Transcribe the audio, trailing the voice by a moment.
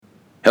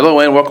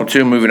Hello and welcome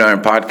to Moving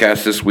Iron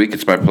Podcast. This week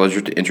it's my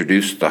pleasure to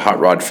introduce the Hot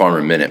Rod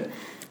Farmer Minute.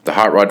 The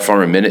Hot Rod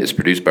Farmer Minute is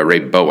produced by Ray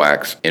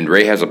Bohacz, and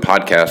Ray has a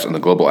podcast on the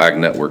Global Ag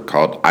Network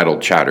called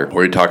Idle Chatter,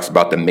 where he talks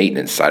about the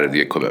maintenance side of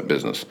the equipment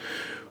business.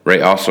 Ray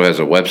also has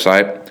a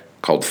website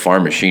called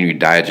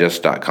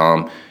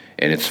farmmachinerydigest.com,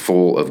 and it's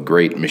full of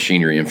great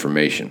machinery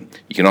information.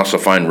 You can also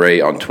find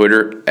Ray on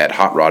Twitter at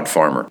Hot Rod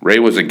Farmer. Ray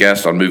was a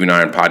guest on Moving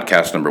Iron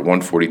Podcast number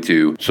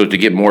 142, so to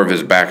get more of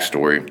his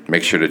backstory,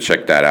 make sure to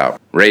check that out.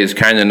 Ray is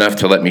kind enough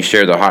to let me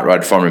share the Hot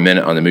Rod Farmer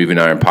Minute on the Moving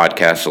Iron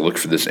Podcast, so look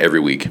for this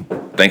every week.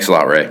 Thanks a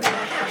lot, Ray.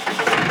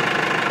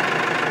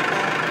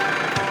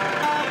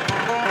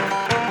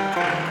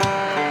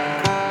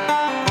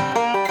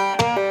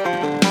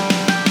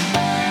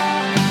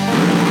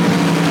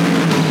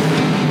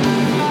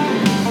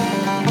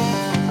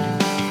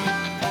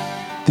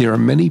 There are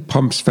many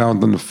pumps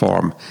found on the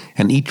farm,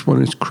 and each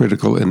one is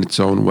critical in its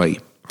own way.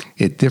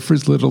 It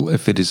differs little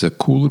if it is a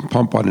coolant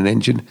pump on an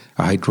engine,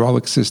 a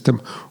hydraulic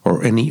system,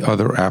 or any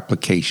other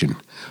application.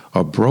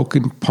 A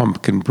broken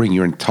pump can bring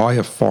your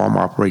entire farm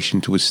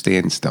operation to a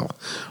standstill.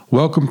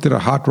 Welcome to the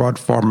Hot Rod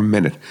Farmer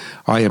Minute.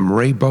 I am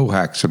Ray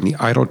Bohacz from the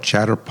Idle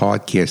Chatter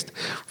podcast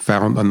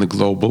found on the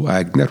Global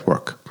Ag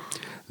Network.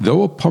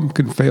 Though a pump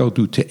can fail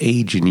due to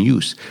age and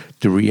use,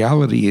 the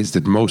reality is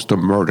that most are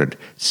murdered,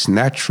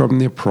 snatched from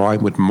their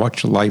prime with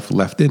much life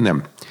left in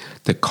them.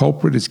 The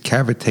culprit is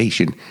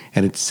cavitation,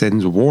 and it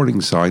sends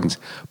warning signs,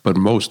 but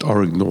most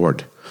are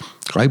ignored.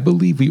 I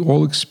believe we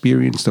all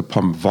experience the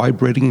pump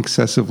vibrating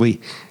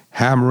excessively,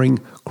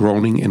 hammering,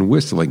 groaning, and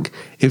whistling.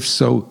 If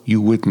so,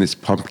 you witness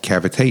pump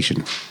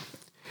cavitation.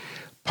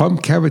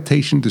 Pump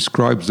cavitation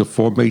describes the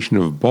formation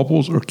of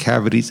bubbles or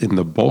cavities in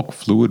the bulk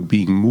fluid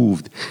being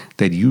moved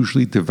that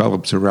usually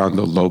develops around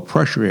the low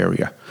pressure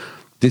area.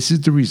 This is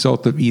the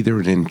result of either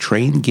an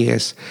entrained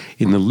gas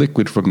in the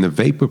liquid from the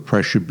vapor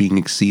pressure being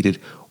exceeded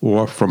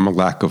or from a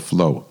lack of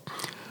flow.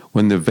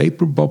 When the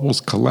vapor bubbles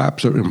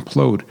collapse or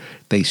implode,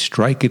 they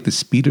strike at the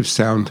speed of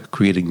sound,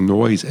 creating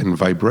noise and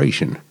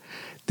vibration.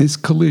 This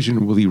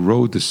collision will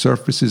erode the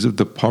surfaces of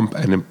the pump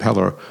and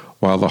impeller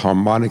while the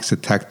harmonics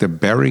attack the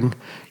bearing,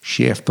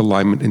 shaft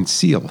alignment, and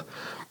seal.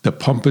 The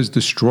pump is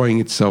destroying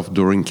itself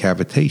during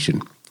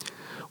cavitation.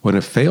 When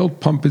a failed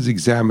pump is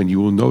examined,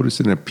 you will notice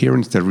an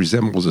appearance that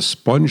resembles a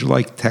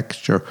sponge-like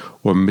texture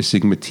or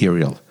missing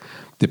material.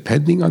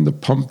 Depending on the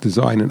pump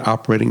design and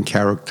operating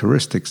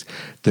characteristics,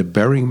 the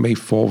bearing may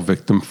fall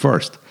victim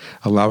first,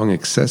 allowing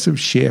excessive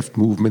shaft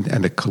movement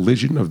and a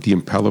collision of the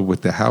impeller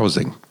with the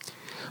housing.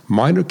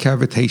 Minor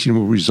cavitation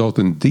will result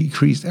in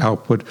decreased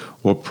output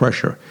or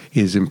pressure.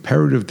 It is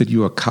imperative that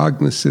you are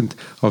cognizant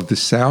of the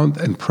sound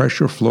and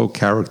pressure flow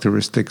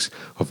characteristics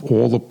of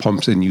all the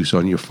pumps in use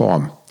on your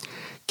farm.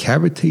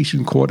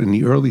 Cavitation caught in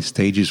the early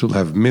stages will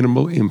have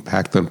minimal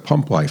impact on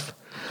pump life.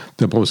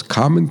 The most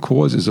common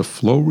cause is a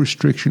flow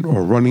restriction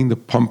or running the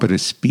pump at a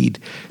speed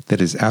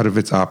that is out of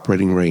its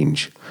operating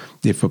range.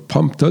 If a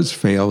pump does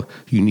fail,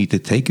 you need to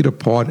take it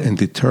apart and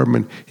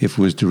determine if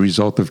it was the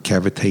result of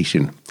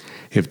cavitation.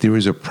 If there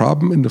is a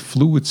problem in the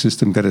fluid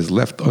system that is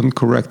left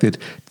uncorrected,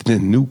 then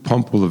a new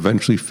pump will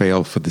eventually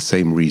fail for the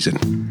same reason.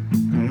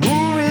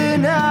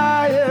 Moving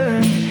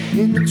higher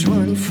in the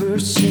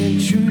 21st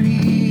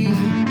century.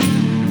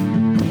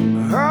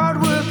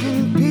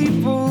 Hard-working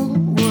people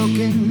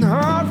working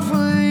hard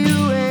for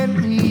you and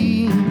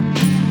me.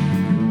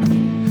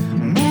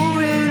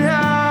 Moving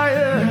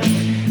higher,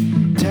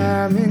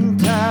 time and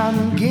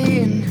time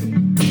again.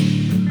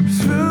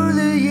 Through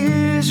the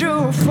years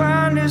you'll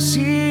find us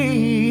here.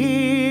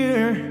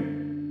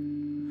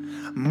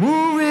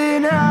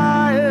 Moving higher.